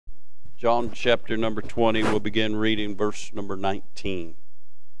John chapter number 20, we'll begin reading verse number 19.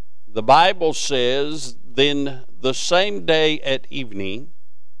 The Bible says, "Then the same day at evening,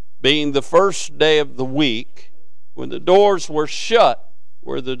 being the first day of the week, when the doors were shut,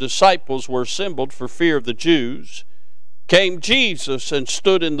 where the disciples were assembled for fear of the Jews, came Jesus and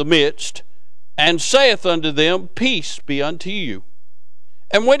stood in the midst, and saith unto them, Peace be unto you.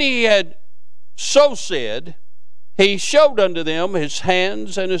 And when he had so said, he showed unto them his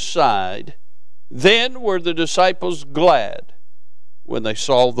hands and his side. Then were the disciples glad when they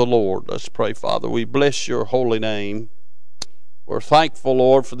saw the Lord." Let's pray. Father, we bless your holy name. We're thankful,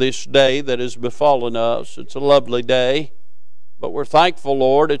 Lord, for this day that has befallen us. It's a lovely day. But we're thankful,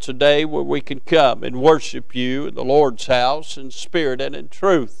 Lord, it's a day where we can come and worship you in the Lord's house in spirit and in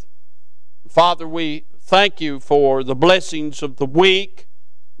truth. Father, we thank you for the blessings of the week,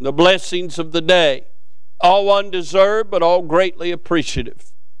 the blessings of the day. All undeserved, but all greatly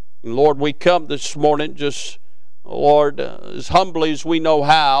appreciative. And Lord, we come this morning just, Lord, as humbly as we know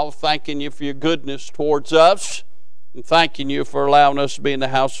how, thanking you for your goodness towards us, and thanking you for allowing us to be in the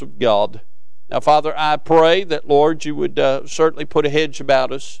house of God. Now, Father, I pray that, Lord, you would certainly put a hedge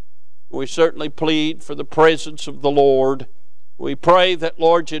about us. We certainly plead for the presence of the Lord. We pray that,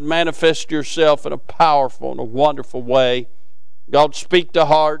 Lord, you'd manifest yourself in a powerful and a wonderful way. God, speak to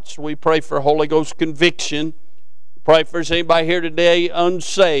hearts. We pray for Holy Ghost conviction. Pray for anybody here today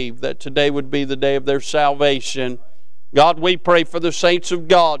unsaved, that today would be the day of their salvation. God, we pray for the saints of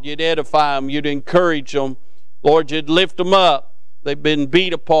God. You'd edify them. You'd encourage them. Lord, you'd lift them up. They've been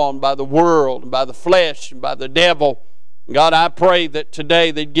beat upon by the world and by the flesh and by the devil. God, I pray that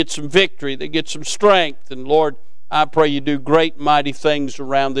today they'd get some victory. They'd get some strength. And Lord, I pray you do great mighty things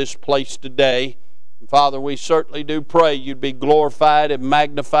around this place today. Father, we certainly do pray you'd be glorified and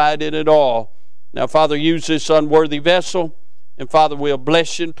magnified in it all. Now, Father, use this unworthy vessel. And, Father, we'll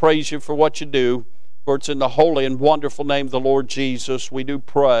bless you and praise you for what you do. For it's in the holy and wonderful name of the Lord Jesus we do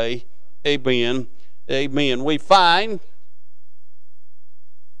pray. Amen. Amen. We find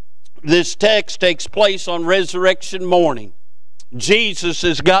this text takes place on resurrection morning. Jesus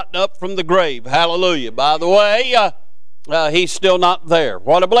has gotten up from the grave. Hallelujah. By the way, he's still not there.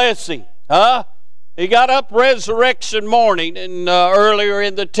 What a blessing. Huh? He got up resurrection morning, and earlier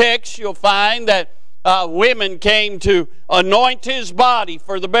in the text you'll find that women came to anoint his body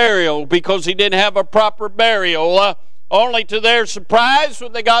for the burial because he didn't have a proper burial. Only to their surprise,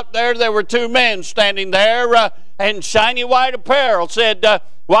 when they got there were two men standing there in shiny white apparel, said,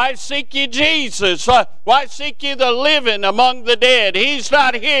 "Why seek ye Jesus? Why seek ye the living among the dead? He's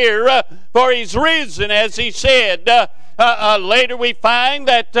not here, for he's risen," as he said. Later we find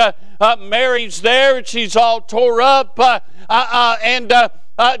that Mary's there, and she's all tore up, and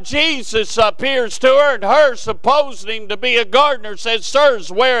Jesus appears to her, and her, supposing him to be a gardener, says,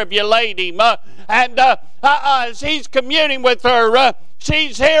 "Sirs, where have you laid him?" And as he's communing with her,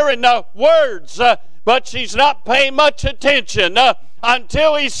 she's hearing the words, but she's not paying much attention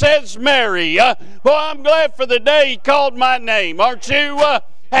until he says, "Mary." Well, I'm glad for the day he called my name, aren't you?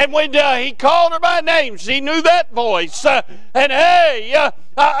 And when he called her by name, she knew that voice. And hey,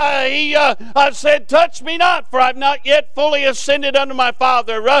 he said, "Touch me not, for I've not yet fully ascended unto my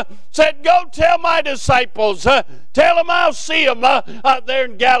Father." Said, "Go tell my disciples, tell them I'll see them there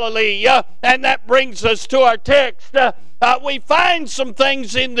in Galilee." And that brings us to our text. We find some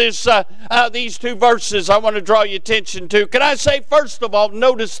things in this these two verses I want to draw your attention to. Can I say, first of all,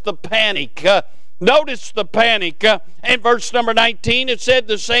 notice the panic. Notice the panic. In verse number 19, it said,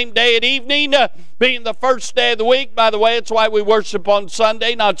 "The same day at evening, being the first day of the week." By the way, it's why we worship on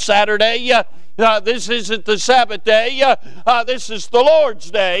Sunday, not Saturday. This isn't the Sabbath day. This is the Lord's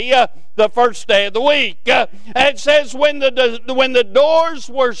day, the first day of the week. And it says, when the doors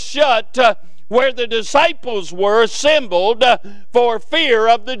were shut, where the disciples were assembled for fear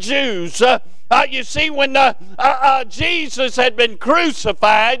of the Jews. You see, when Jesus had been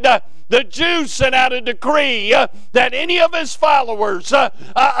crucified, the Jews sent out a decree that any of his followers,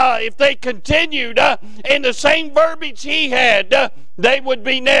 if they continued in the same verbiage he had, they would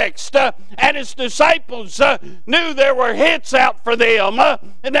be next. And his disciples knew there were hits out for them,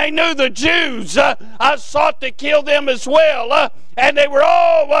 and they knew the Jews sought to kill them as well. And they were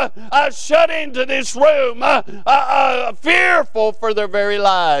all shut into this room, fearful for their very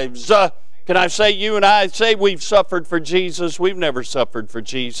lives. Can I say, you and I say we've suffered for Jesus? We've never suffered for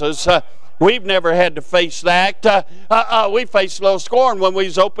Jesus. We've never had to face that. We faced a little scorn when we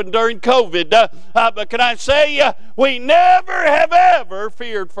was open during COVID. But can I say, we never have ever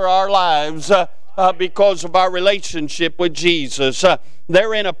feared for our lives because of our relationship with Jesus.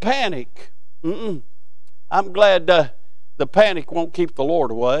 They're in a panic. I'm glad the panic won't keep the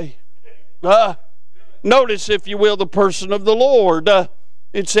Lord away. Notice, if you will, the person of the Lord.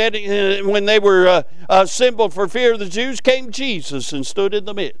 It said when they were assembled for fear of the Jews, came Jesus and stood in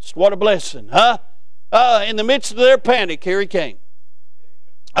the midst. What a blessing, huh? In the midst of their panic, here he came.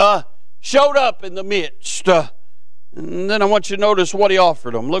 Showed up in the midst. And then I want you to notice what he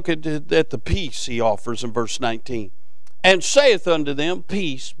offered them. Look at the peace he offers in verse 19. And saith unto them,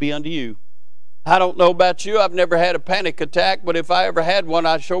 peace be unto you. I don't know about you. I've never had a panic attack, but if I ever had one,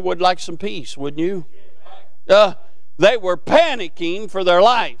 I sure would like some peace, wouldn't you? They were panicking for their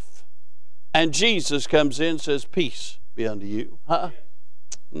life. And Jesus comes in and says, peace be unto you.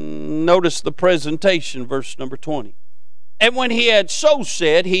 Notice the presentation, verse number 20. And when he had so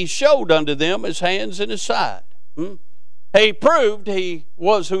said, he showed unto them his hands and his side. He proved he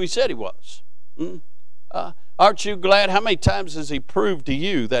was who he said he was. Aren't you glad? How many times has he proved to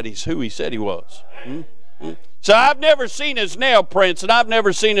you that he's who he said he was? So I've never seen his nail prints, and I've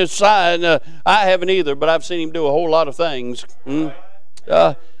never seen his side. I haven't either, but I've seen him do a whole lot of things.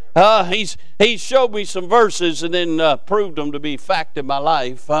 He showed me some verses and then proved them to be fact in my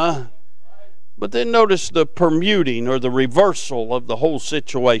life. But then notice the permuting or the reversal of the whole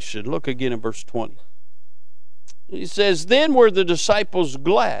situation. Look again in verse 20. He says, then were the disciples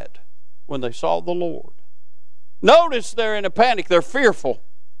glad when they saw the Lord. Notice they're in a panic. They're fearful.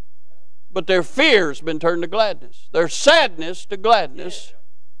 But their fear has been turned to gladness. Their sadness to gladness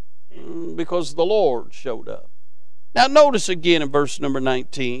because the Lord showed up. Now notice again in verse number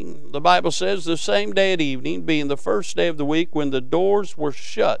 19. The Bible says, the same day at evening, being the first day of the week, when the doors were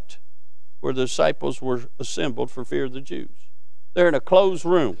shut, where the disciples were assembled for fear of the Jews. They're in a closed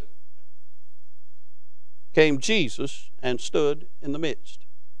room. Came Jesus and stood in the midst.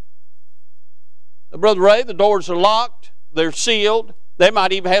 Now, Brother Ray, the doors are locked. They're sealed. They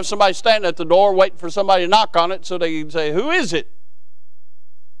might even have somebody standing at the door waiting for somebody to knock on it so they can say, who is it?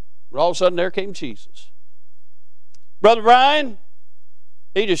 But all of a sudden there came Jesus. Brother Brian,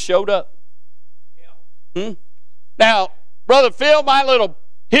 he just showed up. Now, Brother Phil, my little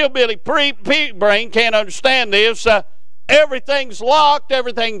hillbilly brain can't understand this. Everything's locked,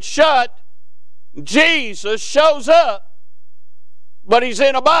 everything's shut. Jesus shows up, but he's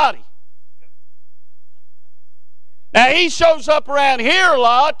in a body. Now, he shows up around here a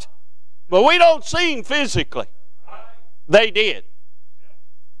lot, but we don't see him physically. They did.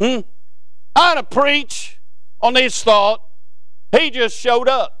 I want to preach on this thought. He just showed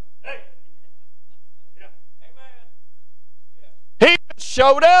up. He just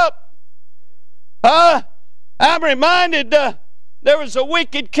showed up. I'm reminded there was a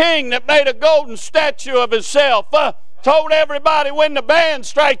wicked king that made a golden statue of himself. Told everybody when the band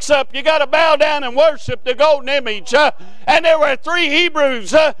strikes up, you got to bow down and worship the golden image. And there were 3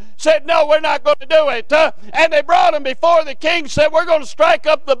 Hebrews said, no, we're not going to do it. And they brought him before the king, said, we're going to strike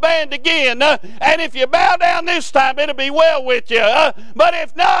up the band again. And if you bow down this time, it'll be well with you. But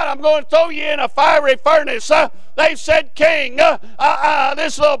if not, I'm going to throw you in a fiery furnace. They said, king,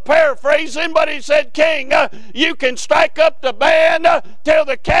 this is a little paraphrasing, but he said, king, you can strike up the band till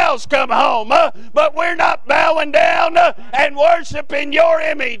the cows come home. But we're not bowing down and worshiping your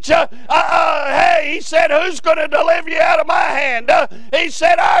image. Hey, he said, who's going to deliver you out of my hand? He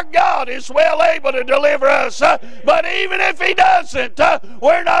said, our God is well able to deliver us. But even if he doesn't,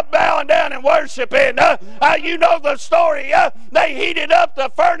 we're not bowing down and worshiping. You know the story. They heated up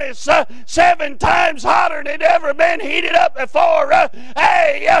the furnace 7 times hotter than it ever been heated up before.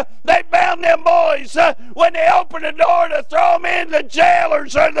 They bound them boys. When they opened the door to throw them in, the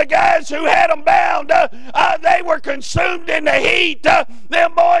jailers or the guys who had them bound, they were consumed in the heat.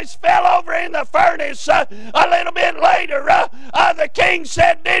 Them boys fell over in the furnace. A little bit later, the king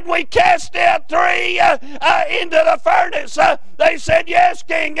said, did we cast out 3 into the furnace? They said, yes,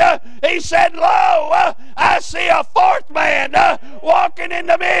 king. He said, lo, I see a 4th man walking in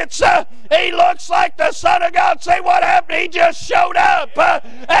the midst. He looks like the Son of God. Say, what happened? He just showed up.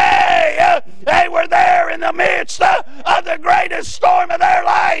 They were there in the midst of the greatest storm of their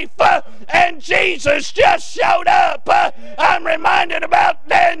life. And Jesus just showed up. I'm reminded about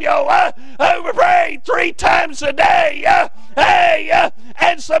Daniel, who prayed 3 times a day.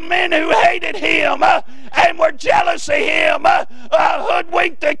 And some men who hated him and were jealous of him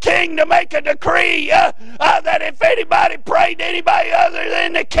hoodwinked the king to make a decree that if anybody prayed to anybody other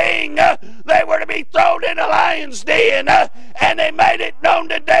than the king, they were to be thrown in a lion's den. And they made it known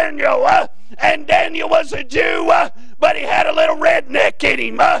to Daniel. And Daniel was a Jew, but he had a little redneck in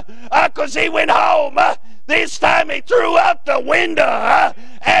him because he went home. This time he threw up the window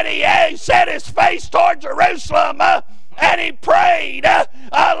and he set his face toward Jerusalem. And he prayed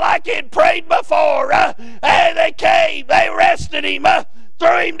like he'd prayed before. And they came, they arrested him,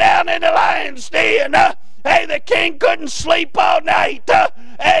 threw him down in the lion's den. Hey, the king couldn't sleep all night.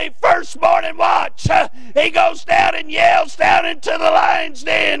 Hey, first morning watch, he goes down and yells down into the lion's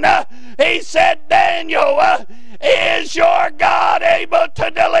den. He said, Daniel, is your God able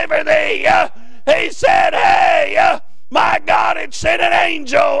to deliver thee? He said, hey, my God had sent an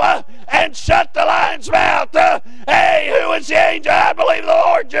angel and shut the lion's mouth. Hey, who was the angel? I believe the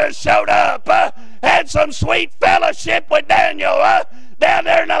Lord just showed up. Had some sweet fellowship with Daniel down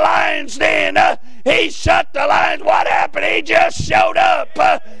there in the lion's den. He shut the lions. What happened? He just showed up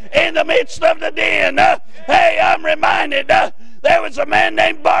in the midst of the den. Hey, I'm reminded there was a man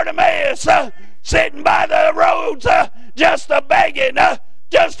named Bartimaeus sitting by the roads just begging,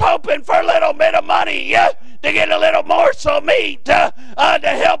 just hoping for a little bit of money to get a little morsel of meat to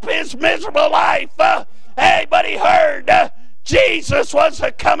help his miserable life. Hey, but he heard Jesus was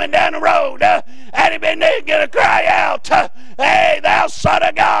coming down the road, and he been going to cry out, hey, thou Son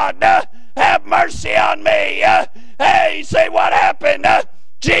of God, have mercy on me. Hey, you see what happened?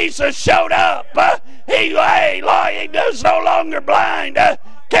 Jesus showed up. He was no longer blind.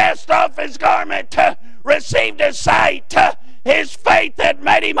 Cast off his garment, received his sight. His faith had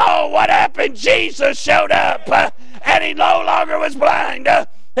made him whole. What happened? Jesus showed up, and he no longer was blind.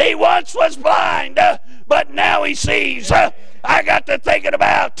 He once was blind, but now he sees. I got to thinking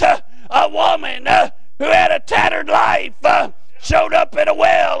about a woman who had a tattered life, showed up at a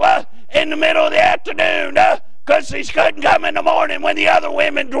well in the middle of the afternoon because she couldn't come in the morning when the other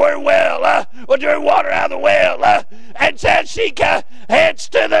women drew water out of the well. And as she heads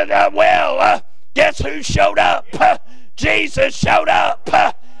to the well, guess who showed up? Jesus showed up.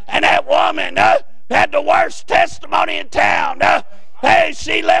 And that woman had the worst testimony in town. Hey,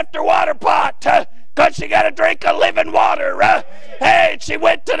 she left her water pot because she got to drink of living water. Hey, she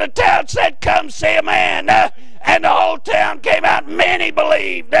went to the town, said, come see a man. And the whole town came out. Many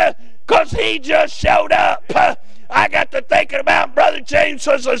believed because he just showed up. I got to thinking about, Brother James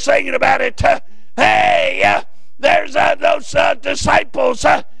was singing about it. Hey, there's those disciples.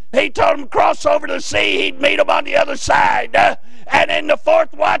 He told them to cross over the sea. He'd meet them on the other side. And in the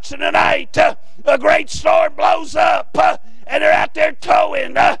fourth watch of the night, a great storm blows up. And they're out there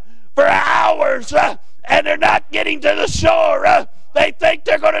towing for hours. And they're not getting to the shore. They think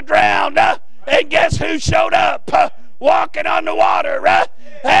they're going to drown. And guess who showed up? Walking on the water.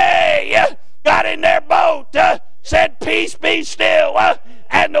 Hey, got in their boat. Said, peace be still.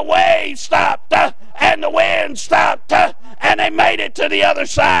 And the waves stopped. And the wind stopped. And they made it to the other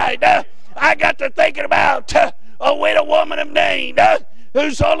side. I got to thinking about a widow woman of Nain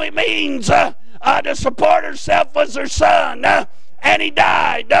whose only means to support herself was her son. And he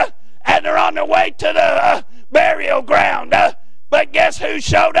died. And they're on their way to the burial ground. But guess who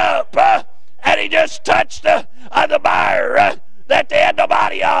showed up? And he just touched the bier that they had the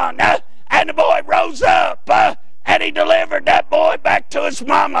body on. And the boy rose up. And he delivered that boy back to his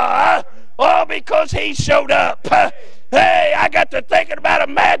mama. All because he showed up. Hey, I got to thinking about a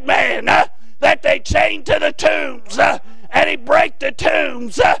madman that they chained to the tombs. And he break the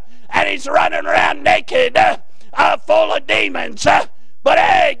tombs. And he's running around naked, full of demons. But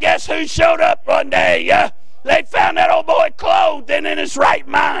hey, guess who showed up one day? They found that old boy clothed and in his right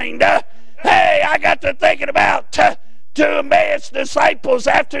mind. Hey, I got to thinking about two Emmaus disciples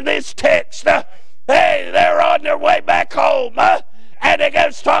after this text. Hey, they're on their way back home. And they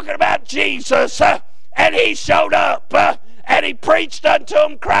was talking about Jesus. And he showed up. And he preached unto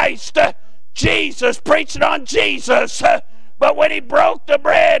them Christ. Jesus, preaching on Jesus. But when he broke the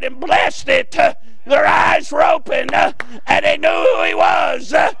bread and blessed it, their eyes were open. And they knew who he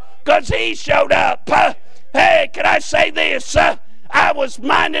was. Because he showed up. Hey, can I say this? I was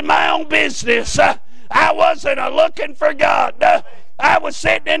minding my own business. I wasn't looking for God. I was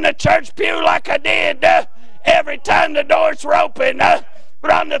sitting in the church pew like I did every time the doors were open.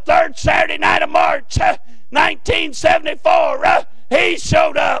 But on the third Saturday night of March, 1974, he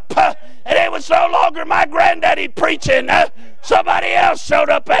showed up. And it was no longer my granddaddy preaching. Somebody else showed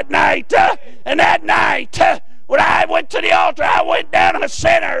up at night. And that night, when I went to the altar, I went down a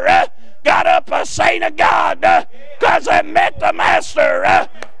sinner. Got up a saint of God because I met the Master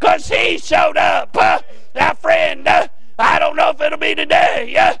because he showed up. Now, friend, I don't know if it'll be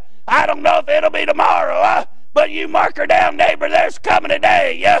today. I don't know if it'll be tomorrow. But you mark her down, neighbor, there's coming a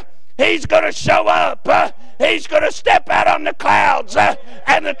day. He's going to show up. He's going to step out on the clouds.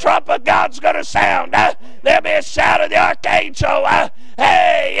 And the trump of God's going to sound. There'll be a shout of the archangel.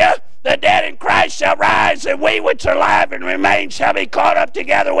 Hey, the dead in Christ shall rise, and we which are alive and remain shall be caught up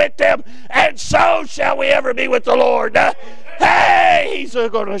together with them, and so shall we ever be with the Lord. Hey, he's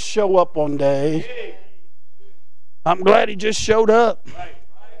going to show up one day. I'm glad he just showed up.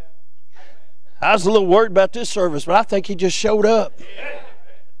 I was a little worried about this service, but I think he just showed up.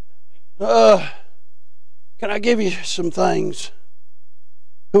 Can I give you some things?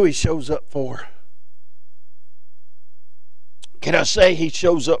 Who he shows up for? Can I say he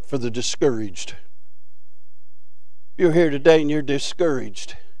shows up for the discouraged? If you're here today and you're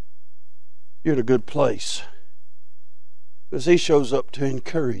discouraged, you're in a good place. Because he shows up to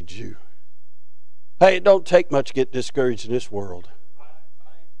encourage you. Hey, it don't take much to get discouraged in this world.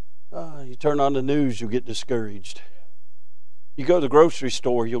 You turn on the news, you'll get discouraged. You go to the grocery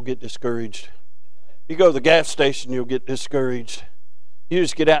store, you'll get discouraged. You go to the gas station, you'll get discouraged. You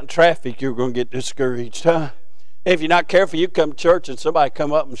just get out in traffic, you're going to get discouraged, huh? If you're not careful, you come to church and somebody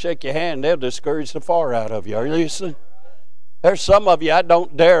come up and shake your hand, they'll discourage the far out of you. Are you listening? There's some of you I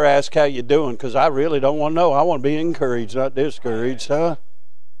don't dare ask how you're doing because I really don't want to know. I want to be encouraged, not discouraged, huh?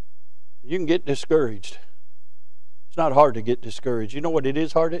 You can get discouraged. It's not hard to get discouraged. You know what it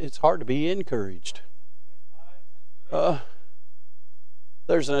is hard? It's hard to be encouraged.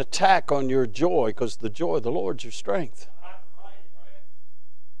 There's an attack on your joy because the joy of the Lord's your strength.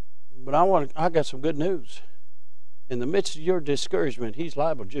 But I got some good news. In the midst of your discouragement, he's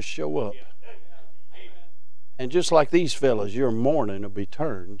liable to just show up. And just like these fellas, your mourning will be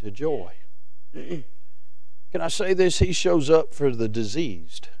turned to joy. Can I say this? He shows up for the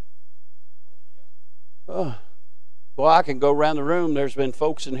diseased. Well, I can go around the room. There's been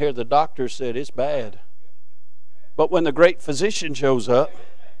folks in here, the doctor said it's bad. But when the great physician shows up,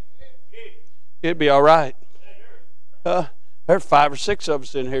 it'll be all right. There's 5 or 6 of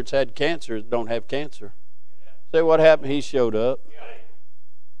us in here that's had cancer that don't have cancer. Say what happened? He showed up.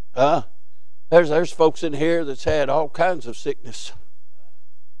 There's folks in here that's had all kinds of sickness.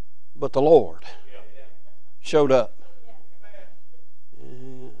 But the Lord showed up.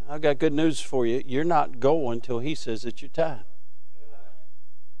 I got good news for you. You're not going till he says it's your time.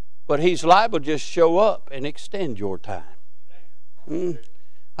 But he's liable to just show up and extend your time.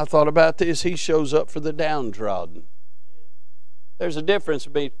 I thought about this. He shows up for the downtrodden. There's a difference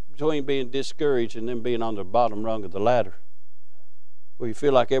between being discouraged and then being on the bottom rung of the ladder, where you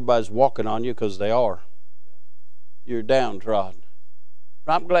feel like everybody's walking on you because they are. You're downtrodden.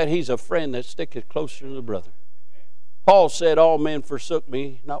 But I'm glad he's a friend that sticketh closer than a brother. Paul said, all men forsook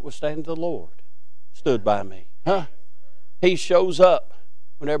me, notwithstanding the Lord stood by me. He shows up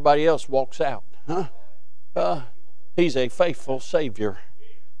when everybody else walks out. He's a faithful Savior.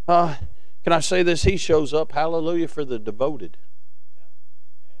 Can I say this? He shows up, hallelujah, for the devoted.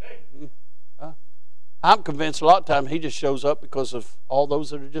 I'm convinced a lot of times he just shows up because of all those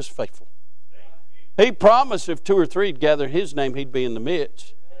that are just faithful. He promised if 2 or 3 gather in his name, he'd be in the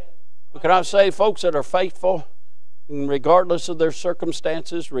midst. But can I say, folks that are faithful, regardless of their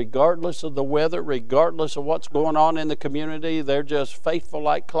circumstances, regardless of the weather, regardless of what's going on in the community, they're just faithful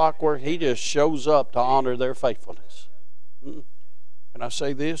like clockwork. He just shows up to honor their faithfulness. Can I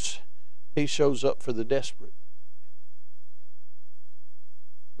say this? He shows up for the desperate.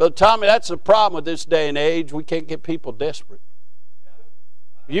 But Tommy, that's the problem with this day and age. We can't get people desperate.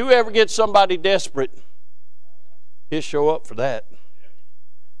 If you ever get somebody desperate, he'll show up for that.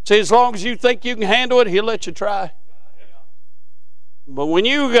 See, as long as you think you can handle it, he'll let you try. But when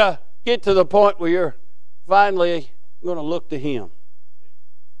you get to the point where you're finally going to look to him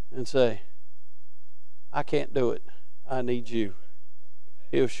and say, I can't do it. I need you.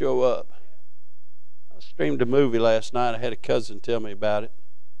 He'll show up. I streamed a movie last night. I had a cousin tell me about it.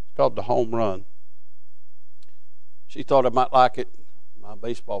 It's called The Home Run. She thought I might like it. My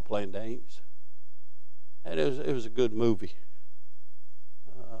baseball playing days. And it was a good movie.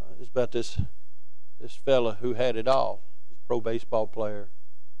 It's about this fella who had it all. He's a pro baseball player,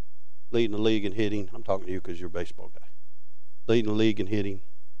 leading the league in hitting. I'm talking to you because you're a baseball guy. Leading the league in hitting.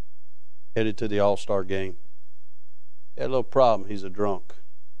 Headed to the All-Star game. He had a little problem. He's a drunk.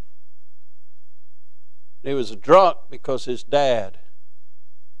 He was a drunk because his dad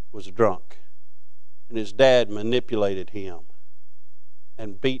was a drunk. And his dad manipulated him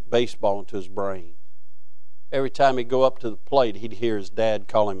and beat baseball into his brain. Every time he'd go up to the plate, he'd hear his dad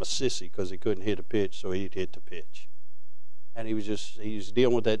call him a sissy because he couldn't hit a pitch, so he'd hit the pitch. And he was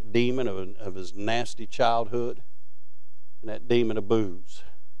dealing with that demon of his nasty childhood and that demon of booze.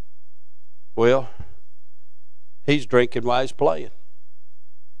 Well, he's drinking while he's playing.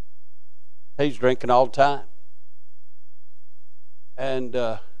 He's drinking all the time. And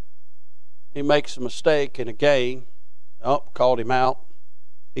he makes a mistake in a game. Called him out.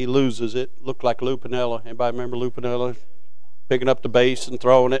 He loses it. Looked like Lupinella. Anybody remember Lupinella? Picking up the base and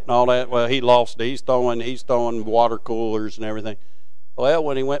throwing it and all that. Well, he lost it. He's throwing water coolers and everything. Well,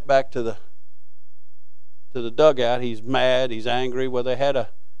 when he went back to to the dugout. He's mad. He's angry. Well, they had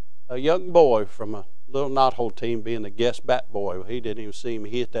a young boy from a little knothole team being the guest bat boy. Well, he didn't even see him.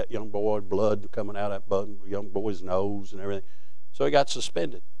 He hit that young boy, blood coming out of that young boy's nose and everything. So he got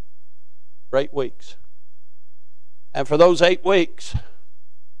suspended for 8 weeks. And for those 8 weeks,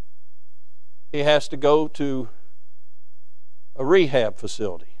 he has to go to a rehab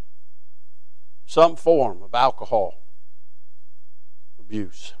facility, some form of alcohol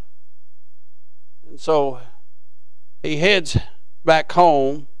abuse. And so he heads back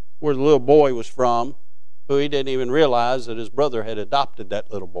home where the little boy was from, who he didn't even realize that his brother had adopted that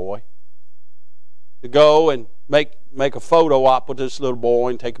little boy, to go and make a photo op with this little boy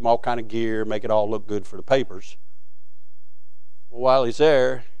and take him all kind of gear, make it all look good for the papers. Well, while he's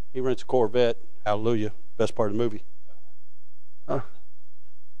there, he rents a Corvette. Hallelujah. Best part of the movie.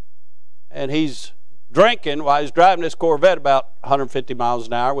 And he's drinking while he's driving this Corvette about 150 miles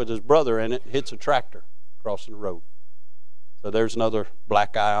an hour with his brother in it, hits a tractor crossing the road. So there's another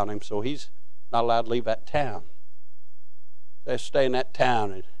black eye on him, so he's not allowed to leave that town. They stay in that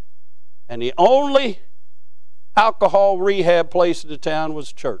town. And the only alcohol rehab place in the town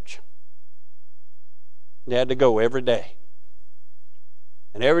was church. They had to go every day.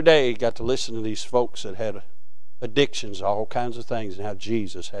 And every day he got to listen to these folks that had addictions, all kinds of things, and how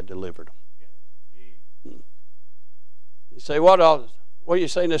Jesus had delivered them. You say, what are you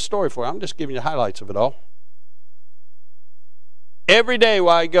saying this story for? I'm just giving you the highlights of it all. Every day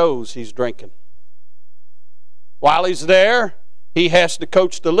while he goes, he's drinking. While he's there, he has to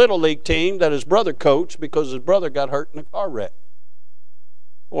coach the little league team that his brother coached because his brother got hurt in a car wreck.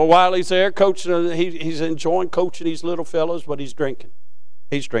 Well, while he's there coaching, he's enjoying coaching these little fellows, but he's drinking.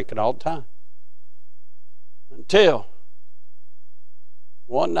 He's drinking all the time. Until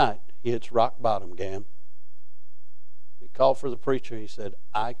one night, he hits rock bottom, Gam. He called for the preacher. He said,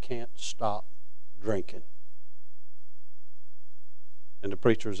 I can't stop drinking. And the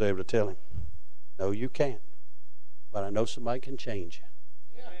preacher was able to tell him, no, you can't. But I know somebody can change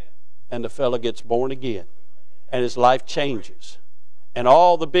you. And the fella gets born again. And his life changes. And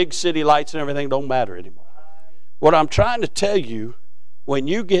all the big city lights and everything don't matter anymore. What I'm trying to tell you, when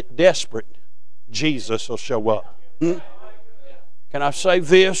you get desperate, Jesus will show up. Can I say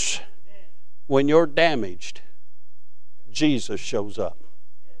this? When you're damaged, Jesus shows up.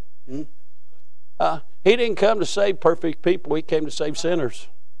 He didn't come to save perfect people. He came to save sinners.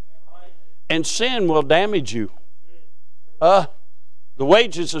 And sin will damage you. The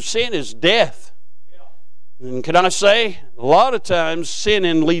wages of sin is death. And can I say, a lot of times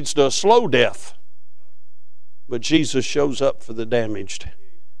sinning leads to a slow death. But Jesus shows up for the damaged.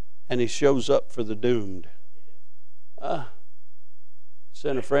 And He shows up for the doomed.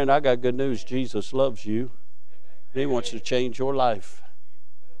 Sinner friend, I got good news. Jesus loves you. And He wants to change your life.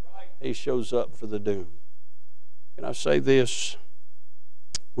 He shows up for the doomed. Can I say this?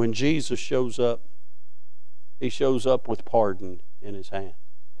 When Jesus shows up, He shows up with pardon in His hand.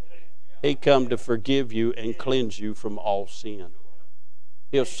 He come to forgive you and cleanse you from all sin.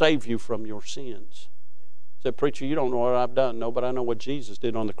 He'll save you from your sins. Said, preacher, you don't know what I've done. No, but I know what Jesus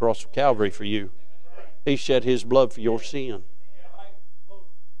did on the cross of Calvary for you. He shed His blood for your sin.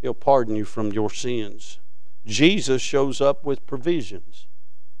 He'll pardon you from your sins. Jesus shows up with provisions.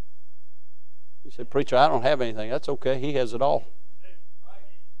 You said, preacher, I don't have anything. That's okay. He has it all.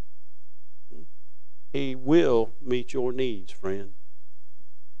 He will meet your needs, friend.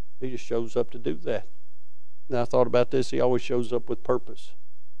 He just shows up to do that. And I thought about this. He always shows up with purpose.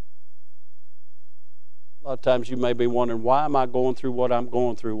 A lot of times you may be wondering, why am I going through what I'm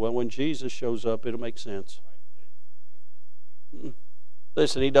going through? Well, when Jesus shows up, it'll make sense.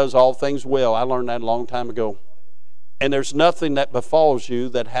 Listen, He does all things well. I learned that a long time ago. And there's nothing that befalls you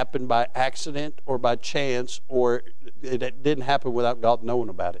that happened by accident or by chance, or it didn't happen without God knowing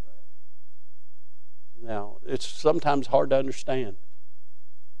about it. Now, it's sometimes hard to understand.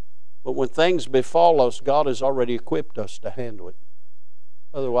 But when things befall us, God has already equipped us to handle it.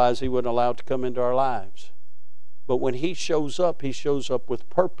 Otherwise, He wouldn't allow it to come into our lives. But when He shows up with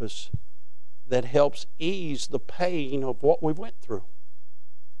purpose that helps ease the pain of what we went through.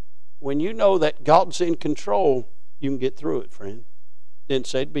 When you know that God's in control, you can get through it, friend. Didn't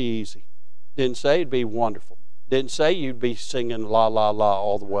say it'd be easy. Didn't say it'd be wonderful. Didn't say you'd be singing la, la, la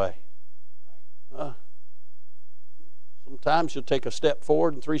all the way. Sometimes you'll take a step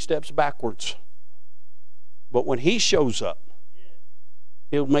forward and 3 steps backwards. But when He shows up,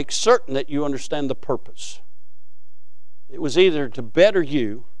 He'll make certain that you understand the purpose. It was either to better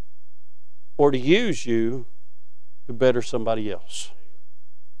you or to use you to better somebody else.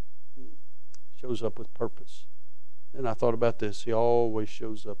 He shows up with purpose. And I thought about this. He always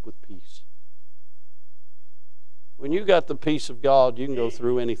shows up with peace. When you got the peace of God, you can go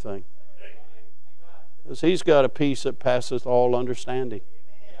through anything. Because He's got a peace that passeth all understanding.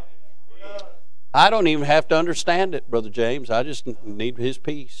 I don't even have to understand it, Brother James. I just need His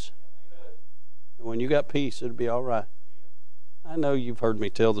peace. And when you got peace, it'll be all right. I know you've heard me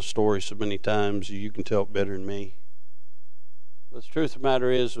tell the story so many times, you can tell it better than me. But the truth of the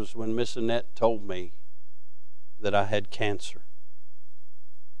matter is was when Miss Annette told me that I had cancer.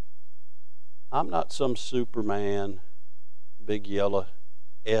 I'm not some Superman, big yellow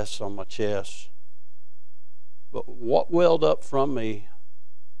S on my chest. But what welled up from me,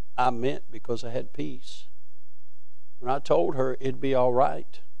 I meant because I had peace. When I told her it'd be all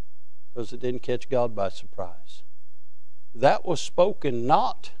right, because it didn't catch God by surprise. That was spoken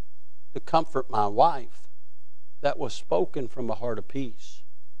not to comfort my wife. That was spoken from a heart of peace.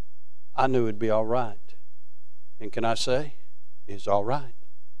 I knew it'd be all right. And can I say, it's all right.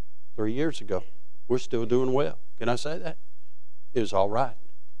 3 years ago, we're still doing well. Can I say that? It was all right.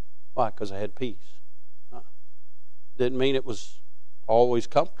 Why? Because I had peace. Didn't mean it was always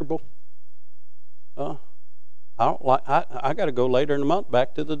comfortable. I don't like. I got to go later in the month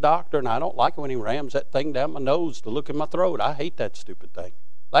back to the doctor, and I don't like it when he rams that thing down my nose to look in my throat. I hate that stupid thing.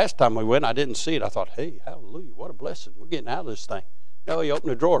 Last time we went, I didn't see it. I thought, hey, hallelujah, what a blessing. We're getting out of this thing. No, he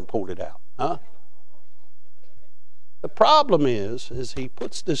opened the drawer and pulled it out. The problem is he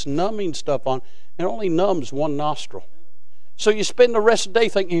puts this numbing stuff on, and only numbs one nostril. So you spend the rest of the day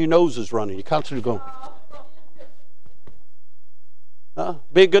thinking your nose is running. You're constantly going.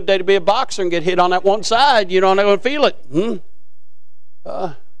 Be a good day to be a boxer and get hit on that one side. You don't even feel it.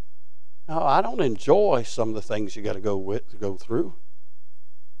 No, I don't enjoy some of the things you got to go through.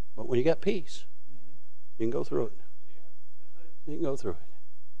 But when you got peace, you can go through it. You can go through it.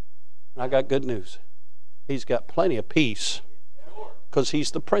 And I got good news. He's got plenty of peace because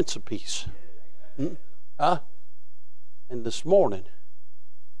He's the Prince of Peace. And this morning,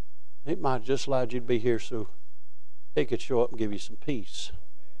 He might have just allowed you to be here so He could show up and give you some peace.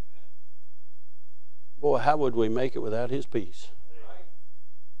 Boy, how would we make it without His peace?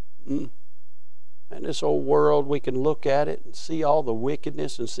 And this old world, we can look at it and see all the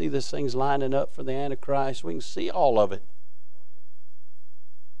wickedness and see this thing's lining up for the Antichrist. We can see all of it.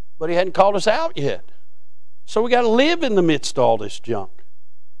 But He hadn't called us out yet. So we got to live in the midst of all this junk.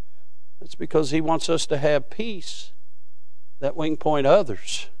 That's because He wants us to have peace that we can point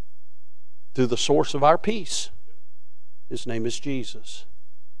others to the source of our peace. His name is Jesus.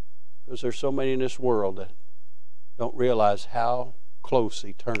 Because there's so many in this world that don't realize how close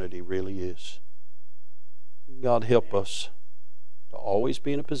eternity really is. God help us to always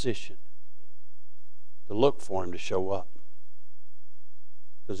be in a position to look for Him to show up.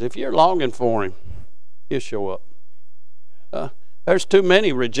 Because if you're longing for Him, He'll show up. There's too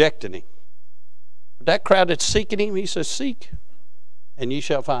many rejecting Him. But that crowd that's seeking Him, He says, seek, and ye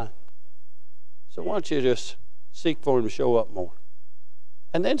shall find. So why don't you just seek for Him to show up more.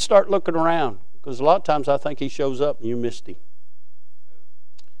 And then start looking around. Because a lot of times I think He shows up and you missed Him.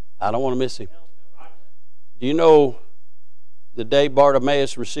 I don't want to miss Him. Do you know the day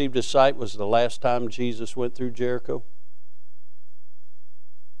Bartimaeus received his sight was the last time Jesus went through Jericho?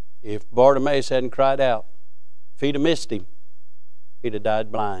 If Bartimaeus hadn't cried out, if he'd have missed Him, he'd have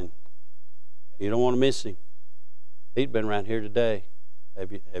died blind. You don't want to miss Him. He'd been around here today.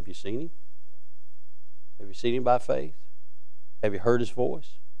 Have you seen Him? Have you seen Him by faith? Have you heard His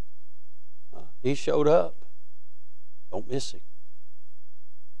voice? He showed up. Don't miss Him.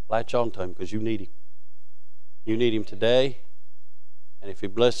 Latch on to Him because you need Him. You need Him today. And if He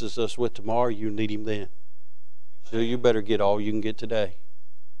blesses us with tomorrow, you need Him then. So you better get all you can get today.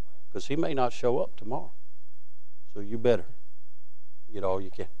 Because He may not show up tomorrow. So you better get all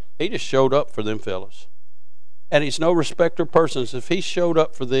you can. He just showed up for them fellas. And He's no respecter of persons. If He showed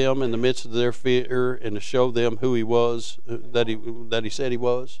up for them in the midst of their fear and to show them who He was, that he said He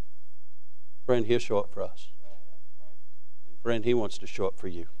was, friend, He'll show up for us. Friend, He wants to show up for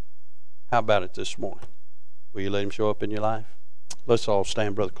you. How about it this morning? Will you let Him show up in your life? Let's all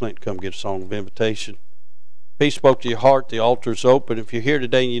stand. Brother Clint, come get a song of invitation. If He spoke to your heart, the altar's open. If you're here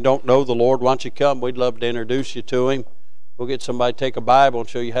today and you don't know the Lord, why don't you come? We'd love to introduce you to Him. We'll get somebody to take a Bible and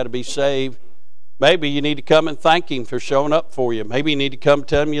show you how to be saved. Maybe you need to come and thank Him for showing up for you. Maybe you need to come and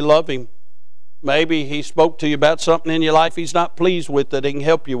tell Him you love Him. Maybe He spoke to you about something in your life He's not pleased with that He can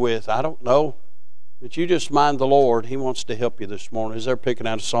help you with. I don't know. But you just mind the Lord. He wants to help you this morning. As they're picking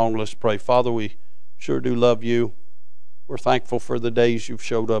out a song, let's pray. Father, we sure do love You. We're thankful for the days You've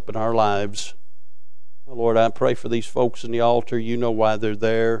showed up in our lives. Lord, I pray for these folks in the altar. You know why they're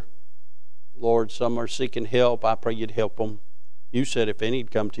there. Lord, some are seeking help. I pray You'd help them. You said if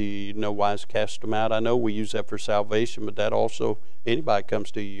any'd come to you, you'd no wise cast them out. I know we use that for salvation, but that also, anybody comes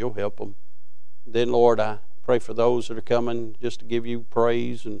to you, you'll help them. Then, Lord, I pray for those that are coming just to give you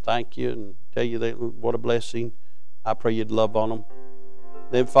praise and thank you and tell you that what a blessing. I pray you'd love on them.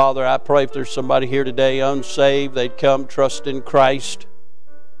 Then, Father, I pray if there's somebody here today unsaved, they'd come trust in Christ.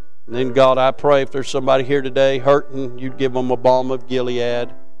 And then, God, I pray if there's somebody here today hurting, you'd give them a balm of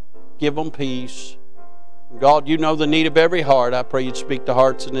Gilead. Give them peace. God, you know the need of every heart. I pray you'd speak to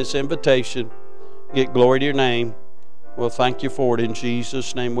hearts in this invitation. Get glory to your name. Well, thank you for it. In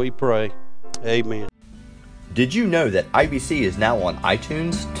Jesus' name we pray. Amen. Did you know that IBC is now on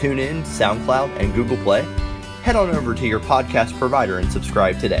iTunes, TuneIn, SoundCloud, and Google Play? Head on over to your podcast provider and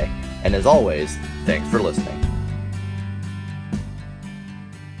subscribe today. And as always, thanks for listening.